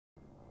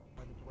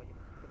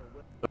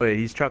Wait,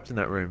 he's trapped in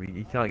that room.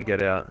 He can't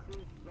get out.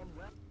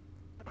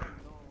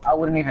 I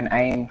wouldn't even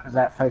aim because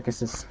that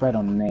focus is spread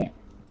on me.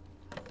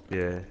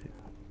 Yeah,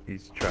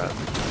 he's trapped.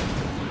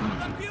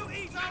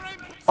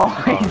 Oh,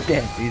 he's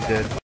dead. He's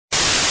dead.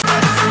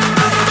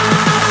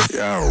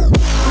 Yo.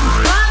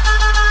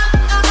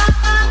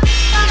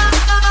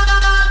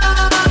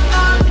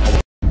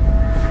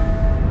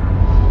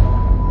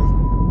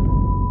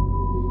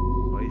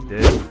 Oh, he's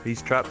dead.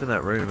 He's trapped in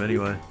that room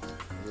anyway.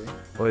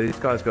 Oh, this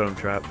guy's got him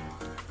trapped.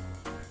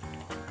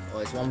 Oh,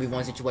 it's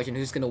 1v1 situation.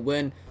 Who's gonna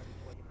win?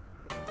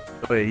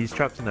 Wait, he's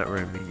trapped in that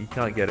room. He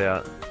can't get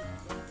out.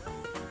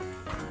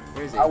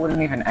 Where is he? I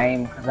wouldn't even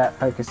aim because that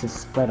focus is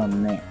spread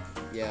on me.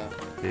 Yeah.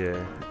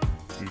 Yeah,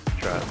 he's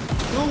trapped.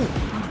 No!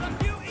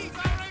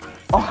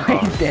 Oh,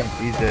 he's dead.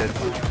 He's dead.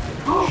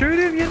 Shoot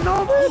him, you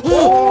knob!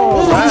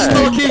 Oh, he's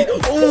man. lucky!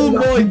 Oh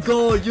my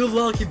god, you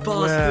lucky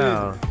bastard!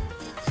 Wow.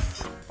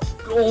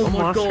 Oh On my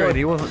my god! screen,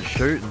 he wasn't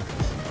shooting.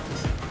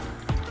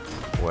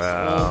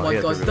 Wow. Oh my he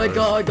had god, to that reload.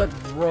 guy got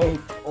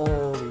raped.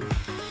 Holy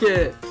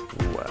shit!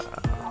 Wow.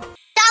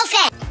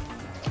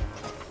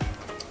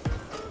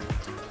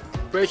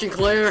 Operation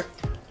clear!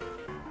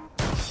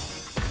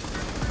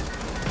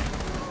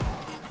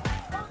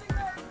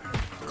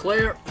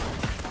 Clear!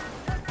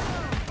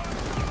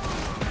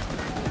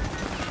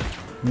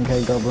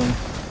 Okay, Goblin.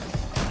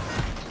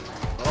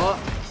 Oh!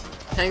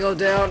 Tango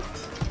down!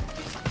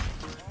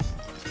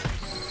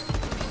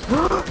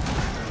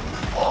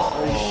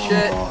 Oh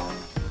shit!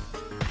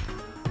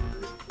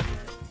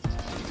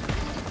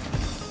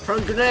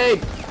 Front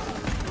grenade!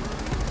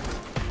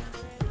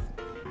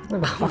 Where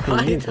the fuck are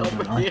Right you,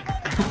 over Goblin? here!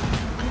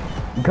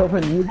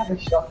 Goblin, you have a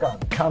shotgun.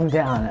 Calm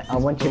down. I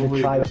want you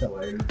to try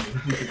something.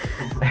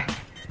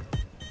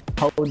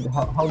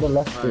 hold the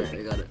left stick. Alright,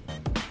 I got it.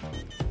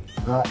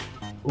 Right.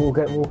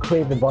 We'll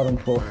clear the bottom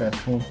floor first.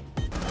 Come on.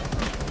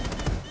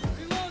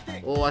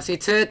 Oh, I see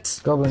tits!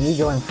 Goblin, you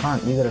go in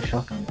front. You got a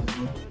shotgun.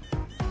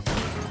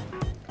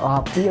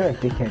 Oh, you're a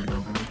dickhead,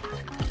 Goblin.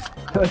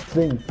 First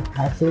thing,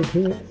 have to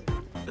here.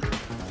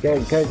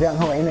 Go down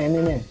hole. In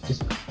there.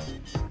 Just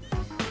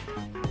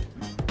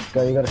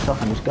go. You got a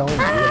shotgun. Just go in. You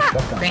got a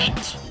shotgun.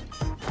 Bitch!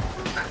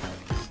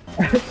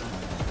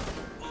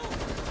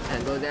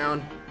 And go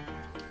down.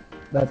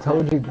 I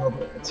told you,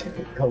 Goblin.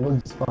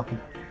 Goblin's fucking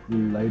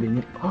loading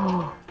it.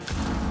 Oh,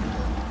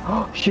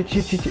 shit.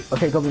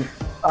 Okay, Goblin.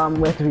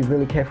 We have to be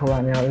really careful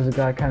right now. There's a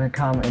guy kind of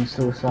come and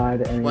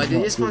suicide, and Why he's did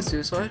not you spawn good.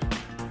 suicide?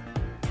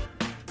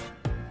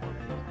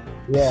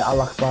 Yeah,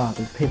 Allah Akbar.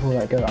 There's people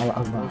that go Allah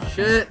Akbar. Oh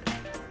shit!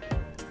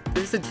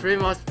 This is a dream.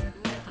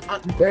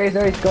 There he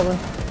is, Goblin.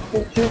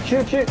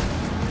 Shoot.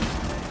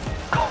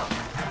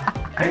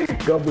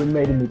 Goblin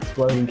made an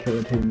exploding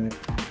killer teammate.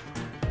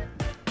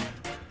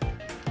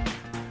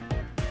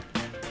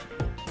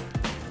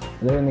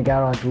 They're in the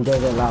garage, we'll go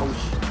there loud.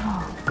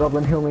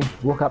 Goblin, heal me.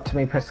 Walk up to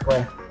me, press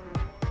square.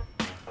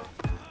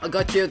 I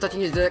got you, touching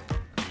his dick.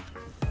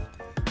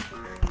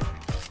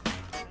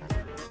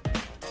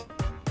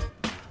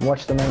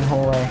 Watch the main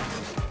hallway.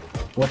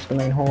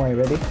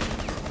 Ready?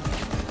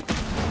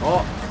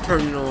 Oh,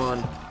 terminal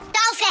on.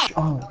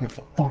 Oh, you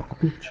fuck,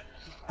 bitch.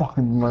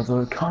 Fucking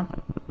mother cunt.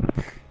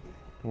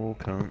 Oh,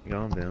 calm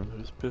down.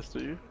 Who's pissed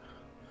at you?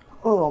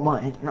 Oh,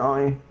 mate,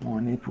 no. My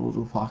nipples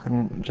will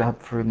fucking jab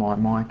through my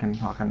mic and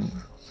fucking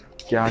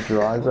gouge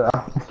your eyes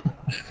out.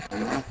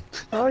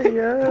 Oh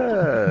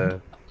yeah.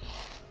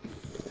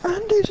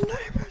 And his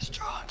name is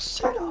John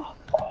Cena.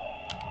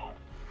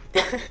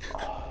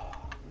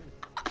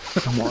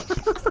 Come on.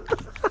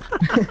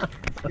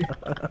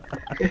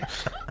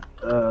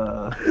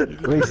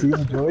 At least you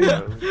enjoyed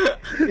it.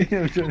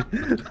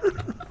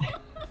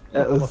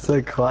 That was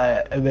so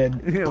quiet, and then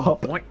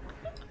pop.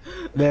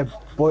 Then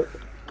boy.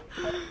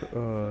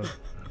 Mate.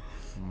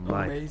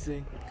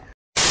 Amazing.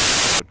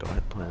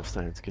 Diet plan,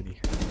 staying skinny.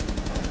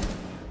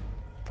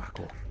 Fuck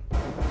off.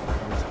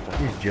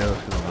 He's jealous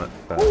because I'm that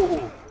fat.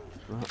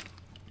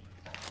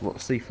 What,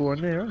 C4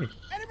 in there, aren't you?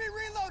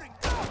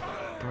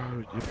 Bro,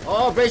 you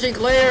Oh, operation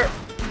clear!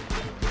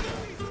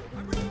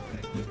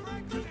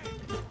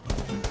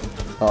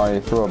 Oh,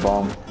 you threw a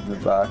bomb in the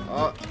back.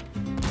 Oh.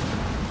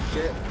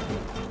 Shit.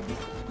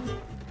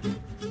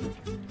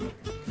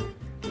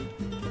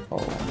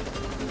 Oh.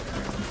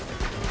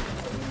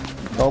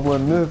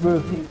 Goblin, move.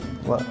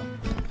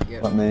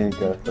 Yeah. Let me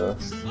go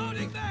first.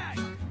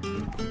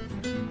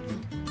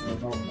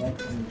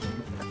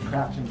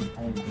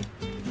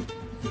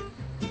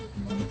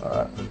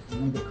 Alright.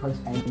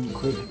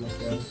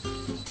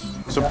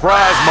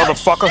 surprise,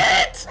 motherfucker!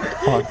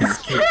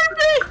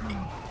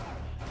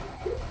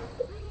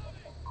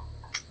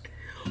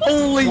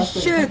 Holy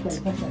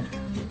shit!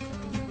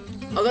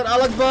 I got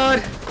Alec Bud!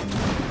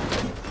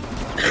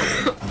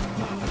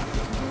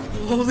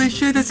 Holy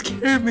shit, that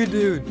scared me,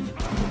 dude!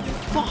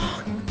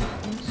 Fuck!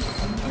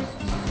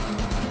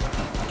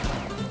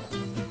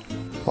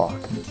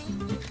 Fuck.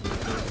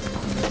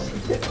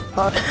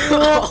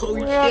 Oh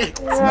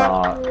shit!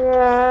 Nah.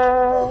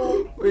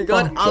 We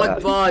got Fuck Alec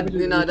that. Bud!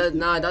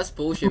 Nah, that's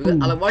bullshit. We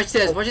got Alec, watch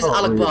this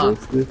Alec Bud!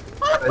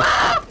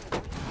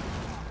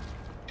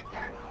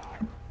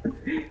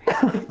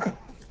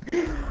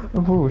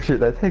 Bullshit,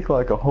 they take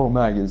like a whole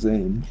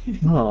magazine.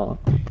 Huh.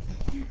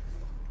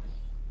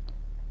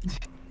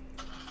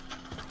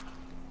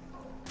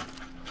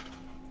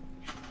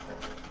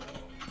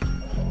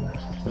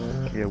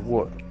 Yeah,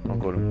 what? I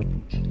got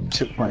him.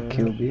 Took my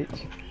kill,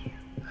 bitch.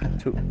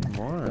 Took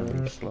mine,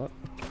 you slut.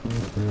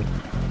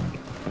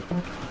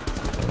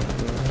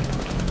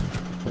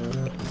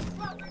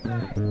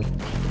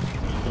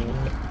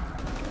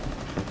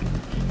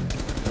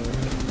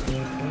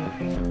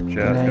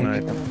 Shout out, good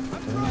night.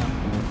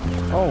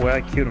 Oh wow,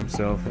 he killed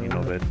himself, you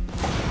know that.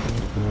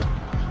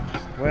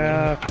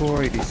 Wow,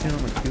 Corey, they sent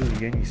him to kill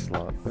again, you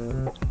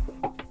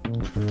slut.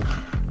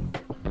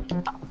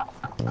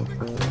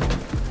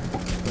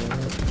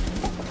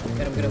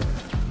 Get him.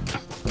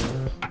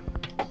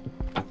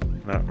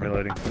 Not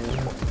reloading.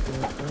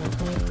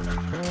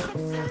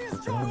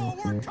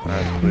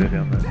 Alright, clear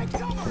down there.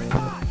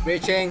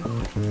 Reaching.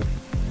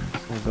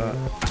 What's that?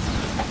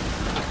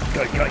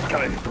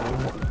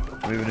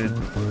 Go. Moving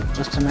in.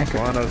 Just to make it.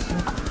 Behind us.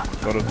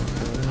 Got him.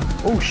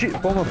 Oh shit!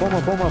 Bomber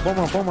behind.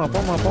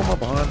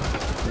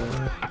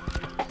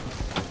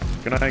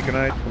 Good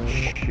night.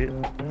 Shit.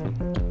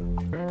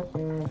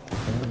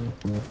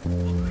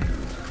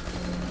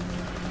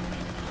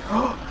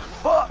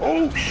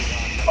 Oh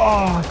shit!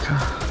 Oh,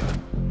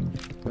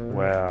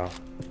 Wow.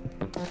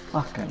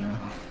 fucking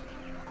hell.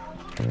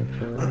 I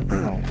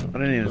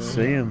didn't even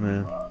see him,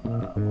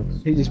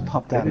 man. He just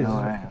popped out It of is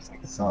nowhere. I was like,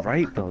 "Sup?"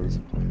 Right, those.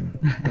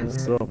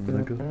 What's up,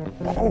 nigga?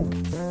 Oh!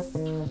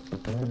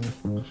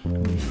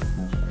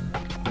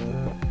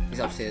 He's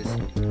upstairs.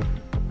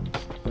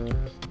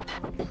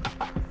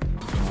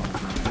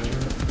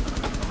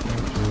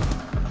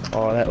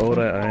 Oh, that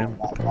auto aim.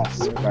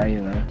 That's spray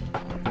though.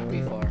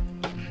 Be far.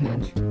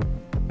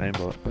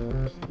 Aimbot.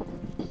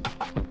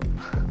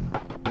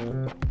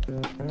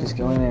 Just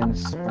go in there and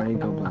spray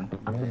goblin.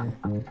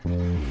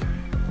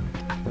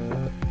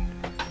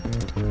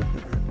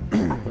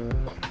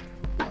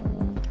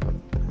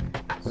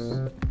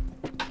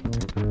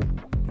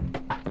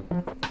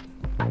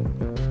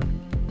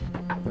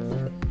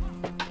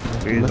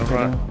 He's Look at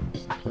alright.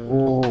 him.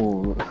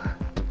 Oh,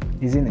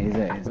 he's in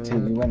there. He's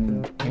two. He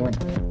went.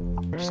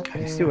 Just go.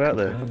 He's still out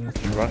there.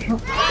 Just rush him.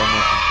 Look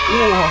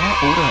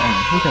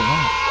at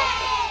that.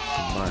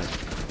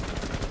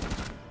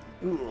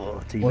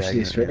 Watch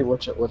this, ready?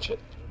 Watch it.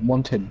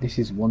 Wanted. This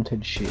is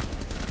wanted shit.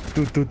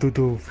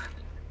 Do.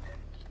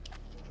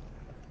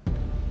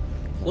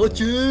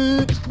 Watch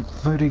it!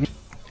 Vote again.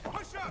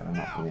 I'm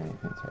not doing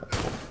anything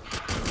terrible.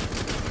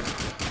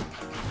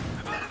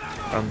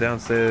 I'm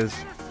downstairs,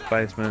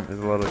 basement. There's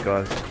a lot of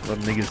guys, a lot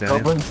of niggas down here.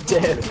 Goblin's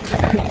dead.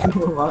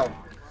 Alright.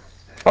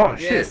 Oh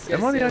shit! Yes,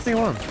 Am I the yes.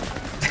 only one?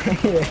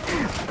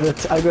 Yeah,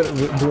 I got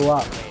it blew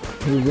up.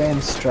 He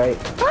ran straight.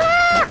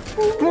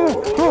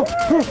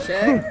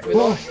 Check.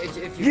 Reload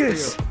if you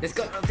Yes. feel. Let's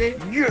go up there.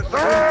 Yeah!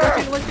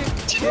 Watch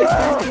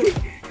it.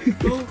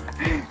 Go.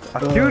 I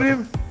killed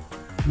him.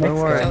 Don't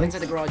Go worry. inside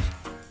the garage.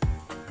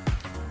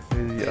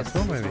 I saw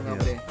him over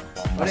Over here. there.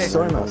 I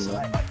saw him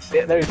outside.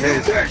 Yeah, there he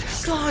is.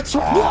 God,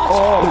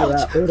 Oh,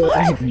 that auto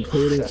aim.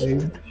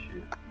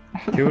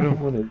 Killed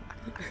him.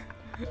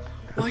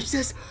 watch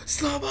this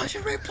slow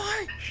motion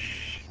replay.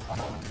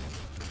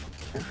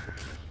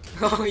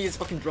 Oh, he just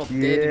fucking dropped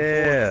dead.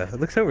 Yeah, it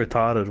looks so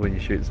retarded when you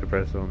shoot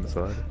suppressor on the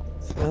side.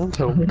 Sounds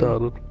so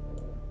retarded.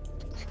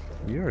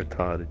 You're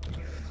retarded,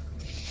 you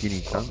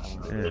skinny cunt.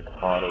 Yeah.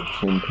 Part of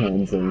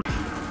chimpanzee.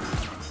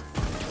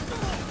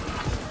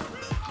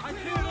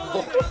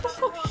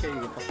 Oh shit,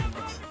 you fucking.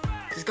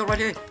 Just go right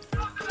here.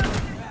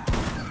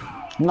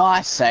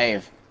 Nice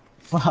save.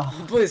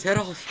 He blew his head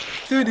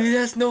off. Dude, he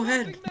has no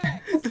head.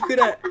 Look at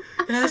that.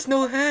 He has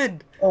no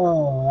head.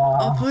 Oh,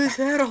 I blew his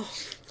head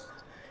off.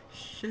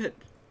 Shit.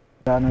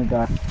 I know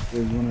that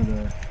was one of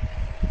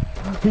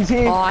the. He's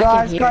here, Oh, I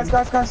can hear him.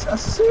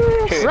 guys.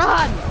 Serious.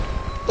 Run!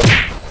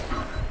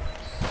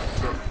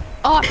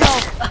 Oh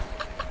no!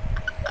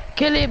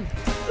 Kill him!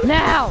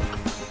 Now!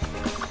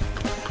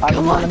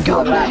 Come on,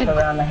 Goblin!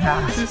 around the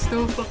house. There's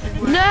no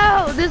fucking way.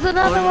 No! There's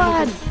another Oh, no.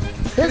 one!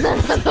 There's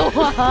another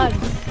one!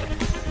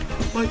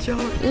 Watch out.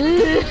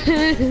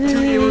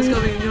 Two evils Watch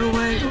coming your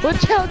way.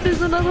 out,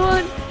 there's another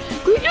one!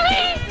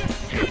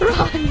 Quickly!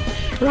 Run!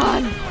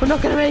 Run! We're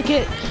not gonna make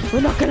it!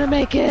 We're not gonna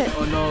make it!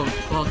 Oh no,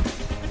 fuck.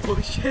 Oh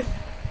shit.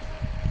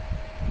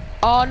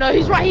 Oh no,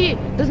 he's right here!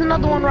 There's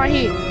another one right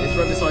here! It's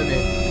right beside me.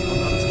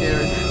 I'm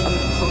scared.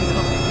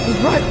 Oh He's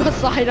right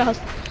beside us!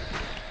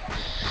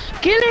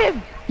 Kill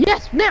him!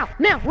 Yes! Now!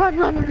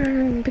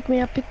 Run! Pick me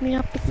up!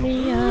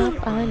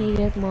 I need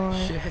it more.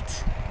 no.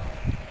 Shit.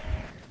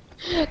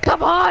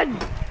 Come on!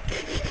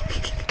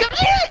 Come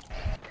here!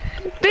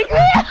 Pick me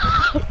up!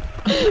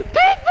 Pick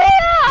me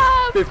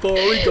up! Before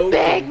we go.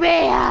 Pick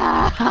me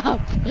up!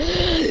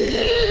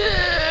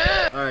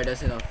 Alright,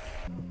 that's enough.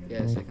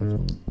 Yeah,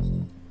 second.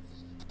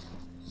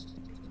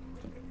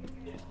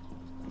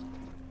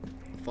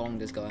 Following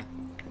this guy.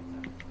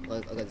 I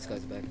got this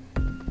guy's back.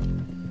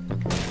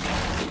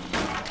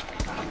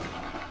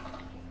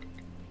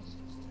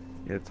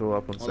 Yeah, it's all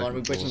up on Hold on,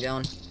 we're second breaching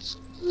floor. down.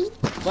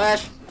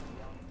 Flash!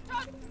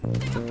 Oh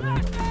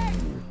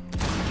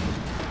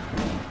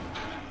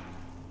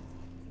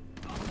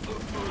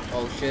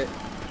shit.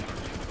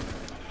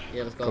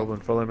 Yeah, let's go. Goblin,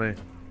 follow me.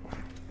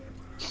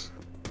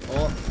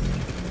 Oh.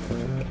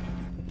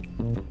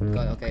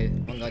 God, okay,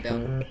 one guy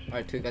down.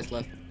 Alright, 2 guys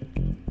left.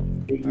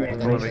 Alright, I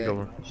Follow got me, it.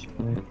 Goblin.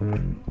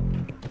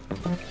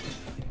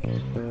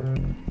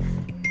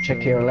 Check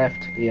to your left.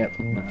 Yep.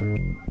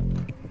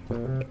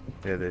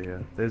 Yeah, there you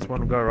go. There's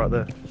one guy right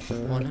there.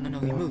 Oh, no,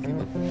 he moved.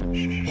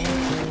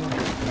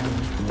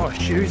 Oh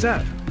shit, who's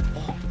that?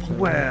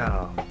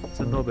 Wow, it's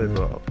a knobhead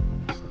bot.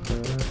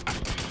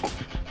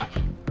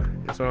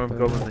 Sorry, I'm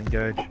Goblin,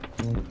 engage.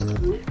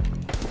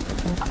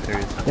 There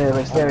he is. There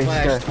he is. There he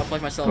Flash, is. I'll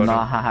flash myself.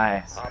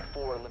 Nice.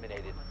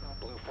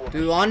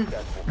 Do one.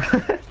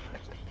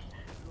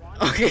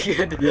 Okay,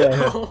 good.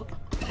 Yeah.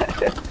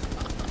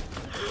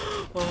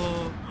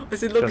 Oh, I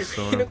said, look, Just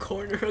he's in a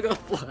corner. I got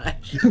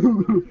flash.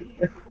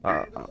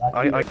 I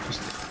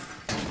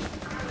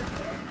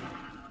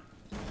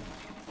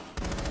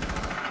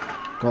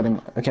Got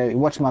him. Okay,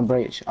 watch my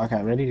breach.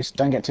 Okay, ready? Just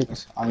don't get too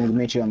close. I'm gonna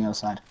meet you on the other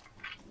side.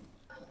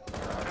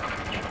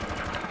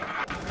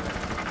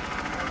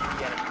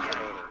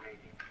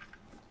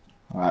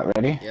 Alright,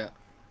 ready? Yeah.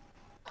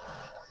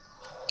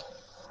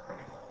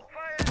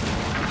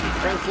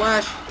 Bring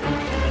flash.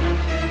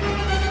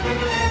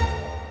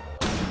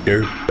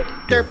 Derp,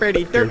 derp,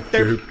 derp,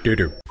 derp,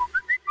 derp.